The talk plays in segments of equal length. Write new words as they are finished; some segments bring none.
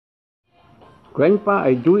Grandpa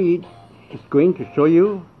I Do It is going to show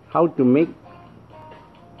you how to make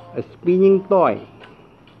a spinning toy.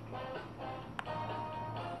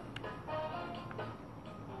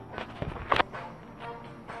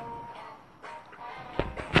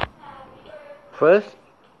 First,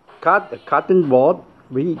 cut a cotton board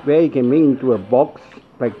where you can make into a box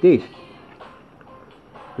like this,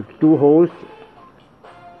 with 2 holes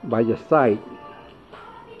by the side.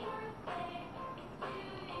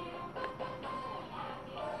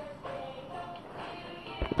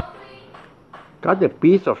 Cut a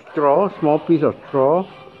piece of straw, small piece of straw,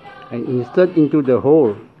 and insert into the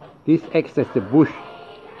hole. This acts as the bush.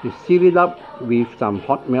 You seal it up with some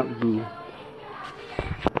hot melt glue.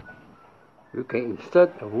 You can insert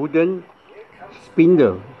a wooden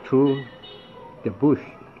spindle through the bush.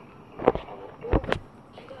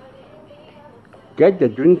 Get the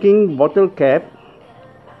drinking bottle cap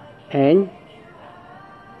and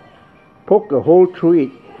poke a hole through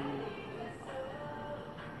it.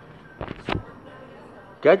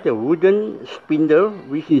 Get a wooden spindle,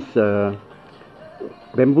 which is a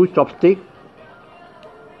bamboo chopstick,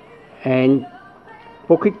 and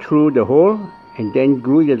poke it through the hole and then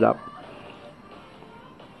glue it up.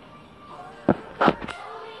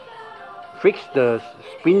 Fix the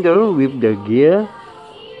spindle with the gear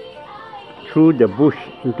through the bush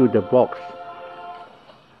into the box.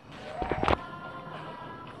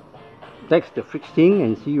 Test the fixing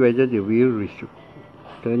and see whether the wheel is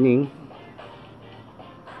turning.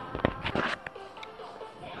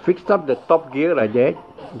 Fix up the top gear like that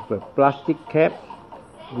with a plastic cap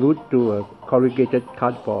glued to a corrugated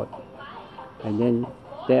cardboard, and then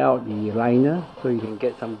tear out the liner so you can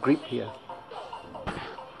get some grip here.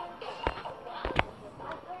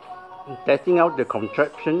 I'm testing out the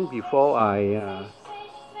contraption before I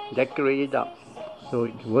decorate it up so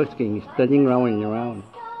it works and it's turning round and around.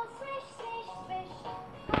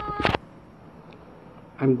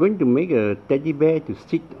 I'm going to make a teddy bear to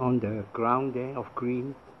sit on the ground there of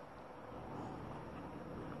green.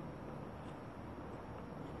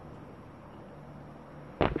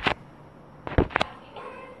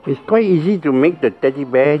 It's quite easy to make the teddy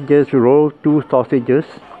bear. Just roll 2 sausages,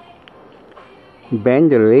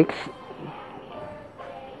 bend the legs,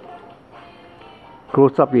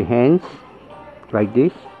 close up your hands like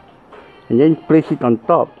this, and then place it on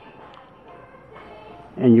top.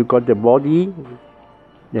 And you got the body,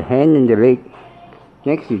 the hand and the leg.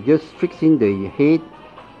 Next you just fix in the head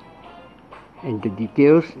and the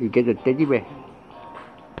details, you get the teddy bear.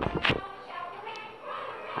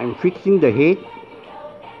 I'm fixing the head,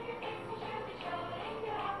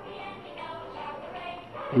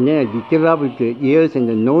 and then I detail up with the ears and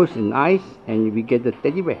the nose and eyes, and we get the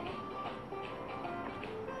teddy bear.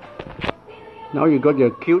 Now you got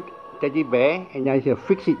your cute teddy bear, and I shall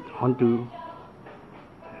fix it onto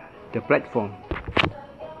the platform.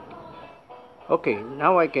 Okay,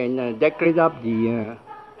 now I can decorate up the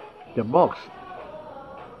box.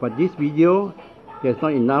 But this video, there's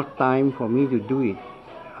not enough time for me to do it.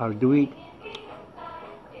 I'll do it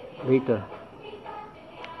later.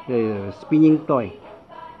 The spinning toy.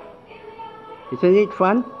 Isn't it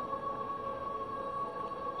fun?